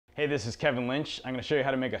Hey, this is Kevin Lynch. I'm going to show you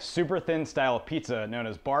how to make a super thin style of pizza known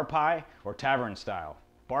as bar pie or tavern style.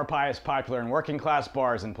 Bar pie is popular in working class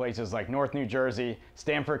bars in places like North New Jersey,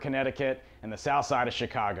 Stamford, Connecticut, and the south side of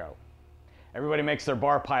Chicago. Everybody makes their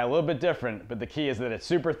bar pie a little bit different, but the key is that it's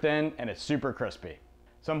super thin and it's super crispy.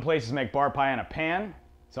 Some places make bar pie in a pan,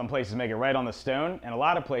 some places make it right on the stone, and a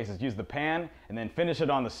lot of places use the pan and then finish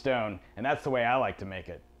it on the stone, and that's the way I like to make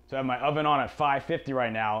it. So I have my oven on at 550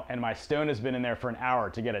 right now, and my stone has been in there for an hour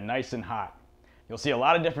to get it nice and hot. You'll see a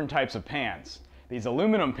lot of different types of pans. These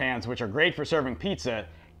aluminum pans, which are great for serving pizza,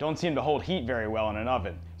 don't seem to hold heat very well in an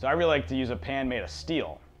oven. So I really like to use a pan made of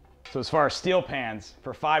steel. So as far as steel pans,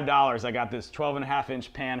 for $5 I got this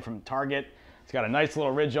 12.5-inch pan from Target. It's got a nice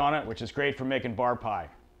little ridge on it, which is great for making bar pie.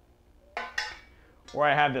 Or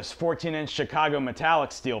I have this 14-inch Chicago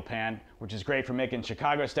metallic steel pan, which is great for making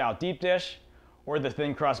Chicago-style deep dish or the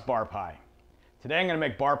thin crust bar pie. Today I'm going to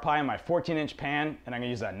make bar pie in my 14-inch pan, and I'm going to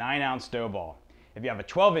use a 9-ounce dough ball. If you have a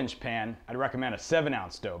 12-inch pan, I'd recommend a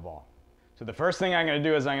 7-ounce dough ball. So the first thing I'm going to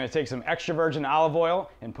do is I'm going to take some extra virgin olive oil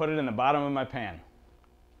and put it in the bottom of my pan.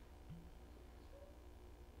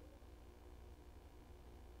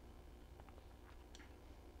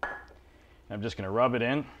 And I'm just going to rub it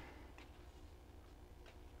in.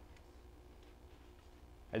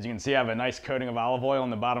 As you can see, I have a nice coating of olive oil in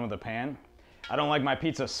the bottom of the pan. I don't like my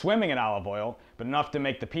pizza swimming in olive oil, but enough to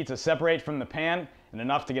make the pizza separate from the pan and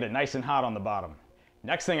enough to get it nice and hot on the bottom.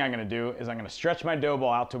 Next thing I'm going to do is I'm going to stretch my dough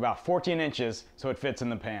ball out to about 14 inches so it fits in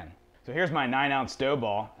the pan. So here's my 9-ounce dough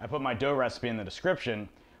ball. I put my dough recipe in the description,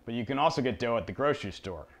 but you can also get dough at the grocery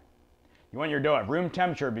store. You want your dough at room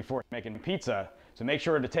temperature before making pizza, so make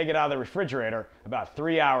sure to take it out of the refrigerator about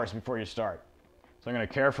 3 hours before you start. So I'm going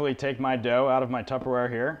to carefully take my dough out of my Tupperware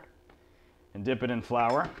here and dip it in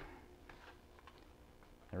flour.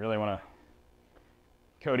 I really want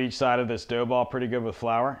to coat each side of this dough ball pretty good with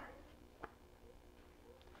flour.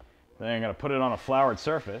 Then I'm going to put it on a floured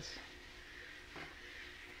surface.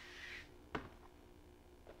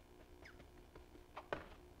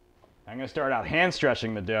 I'm going to start out hand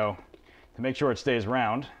stretching the dough to make sure it stays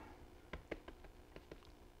round.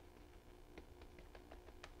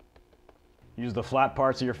 Use the flat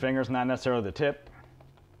parts of your fingers, not necessarily the tip.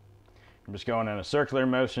 I'm just going in a circular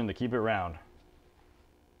motion to keep it round.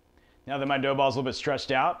 Now that my dough ball is a little bit stretched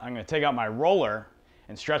out, I'm going to take out my roller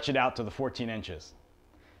and stretch it out to the 14 inches.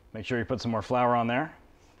 Make sure you put some more flour on there.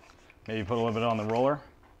 Maybe put a little bit on the roller.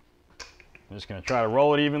 I'm just going to try to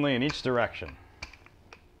roll it evenly in each direction.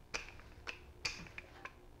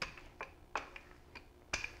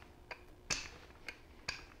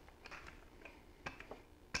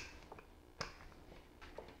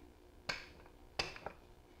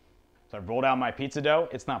 So I've rolled out my pizza dough.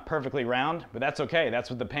 It's not perfectly round, but that's okay. That's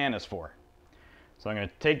what the pan is for. So I'm going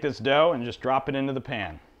to take this dough and just drop it into the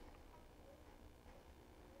pan.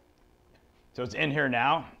 So it's in here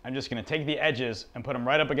now. I'm just going to take the edges and put them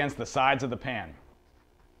right up against the sides of the pan.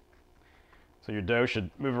 So your dough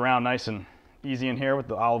should move around nice and easy in here with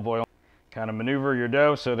the olive oil. Kind of maneuver your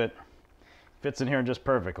dough so that it fits in here just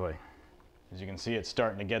perfectly. As you can see, it's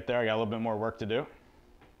starting to get there. I got a little bit more work to do.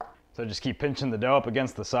 So just keep pinching the dough up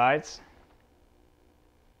against the sides.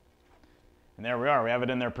 And there we are, we have it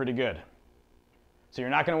in there pretty good. So you're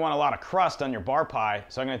not going to want a lot of crust on your bar pie,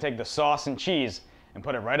 so I'm going to take the sauce and cheese and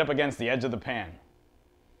put it right up against the edge of the pan.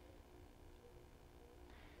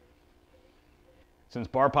 Since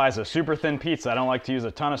bar pie is a super thin pizza, I don't like to use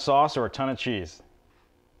a ton of sauce or a ton of cheese.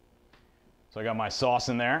 So I got my sauce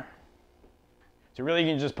in there. So really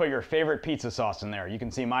you can just put your favorite pizza sauce in there. You can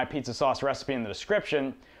see my pizza sauce recipe in the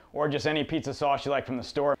description, or just any pizza sauce you like from the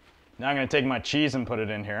store. Now I'm going to take my cheese and put it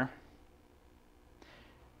in here.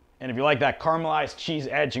 And if you like that caramelized cheese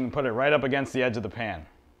edge, you can put it right up against the edge of the pan.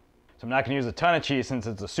 So I'm not going to use a ton of cheese since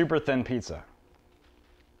it's a super thin pizza.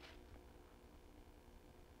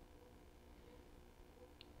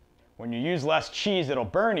 When you use less cheese, it'll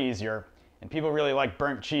burn easier, and people really like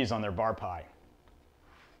burnt cheese on their bar pie.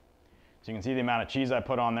 So you can see the amount of cheese I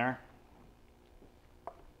put on there.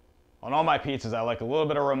 On all my pizzas, I like a little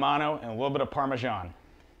bit of Romano and a little bit of Parmesan.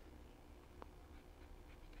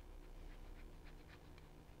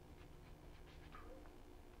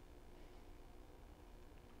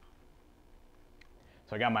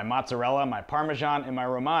 So I got my mozzarella, my Parmesan, and my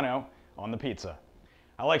Romano on the pizza.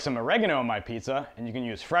 I like some oregano on my pizza, and you can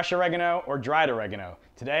use fresh oregano or dried oregano.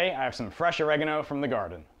 Today, I have some fresh oregano from the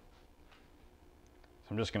garden. So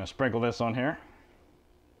I'm just going to sprinkle this on here.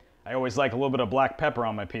 I always like a little bit of black pepper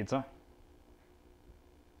on my pizza.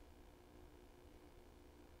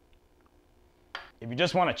 If you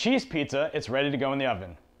just want a cheese pizza, it's ready to go in the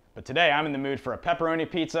oven. But today I'm in the mood for a pepperoni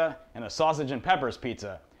pizza and a sausage and peppers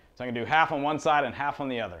pizza. So So I'm going to do half on one side and half on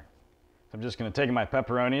the other. So I'm just going to take my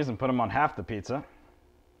pepperonis and put them on half the pizza.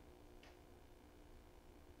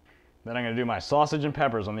 Then I'm going to do my sausage and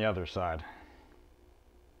peppers on the other side.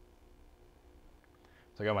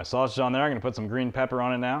 So I got my sausage on there. I'm going to put some green pepper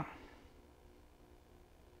on it now.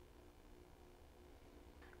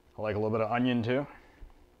 I like a little bit of onion too.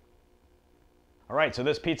 All right, so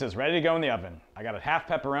this pizza is ready to go in the oven. I got a half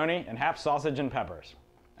pepperoni and half sausage and peppers.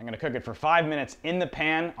 I'm going to cook it for 5 minutes in the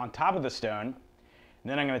pan on top of the stone.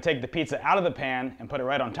 And then I'm going to take the pizza out of the pan and put it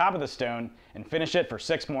right on top of the stone and finish it for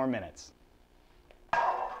 6 more minutes.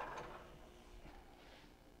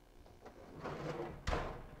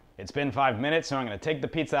 It's been 5 minutes, so I'm going to take the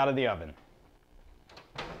pizza out of the oven.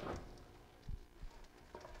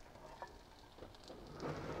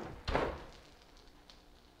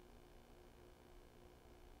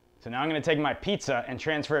 So now I'm going to take my pizza and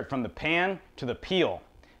transfer it from the pan to the peel.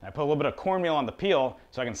 And I put a little bit of cornmeal on the peel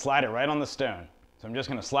so I can slide it right on the stone. So I'm just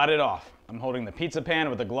going to slide it off. I'm holding the pizza pan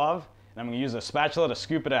with a glove, and I'm going to use a spatula to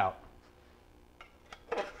scoop it out.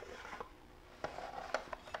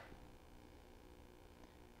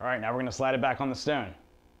 All right, now we're going to slide it back on the stone.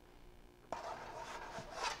 All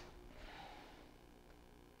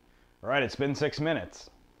right, it's been 6 minutes.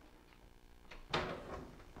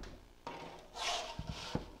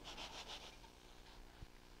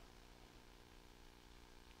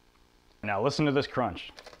 Now listen to this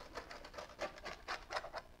crunch.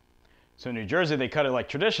 So in New Jersey, they cut it like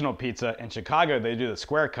traditional pizza. In Chicago, they do the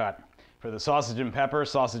square cut. For the sausage and pepper,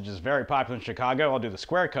 sausage is very popular in Chicago. I'll do the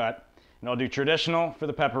square cut, and I'll do traditional for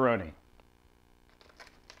the pepperoni.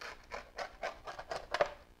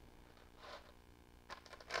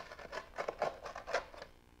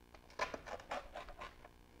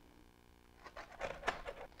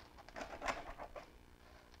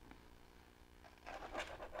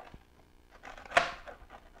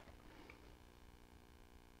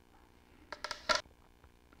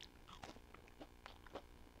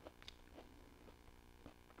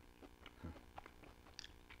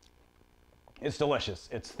 It's delicious.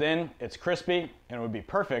 It's thin, it's crispy, and it would be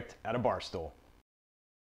perfect at a bar stool.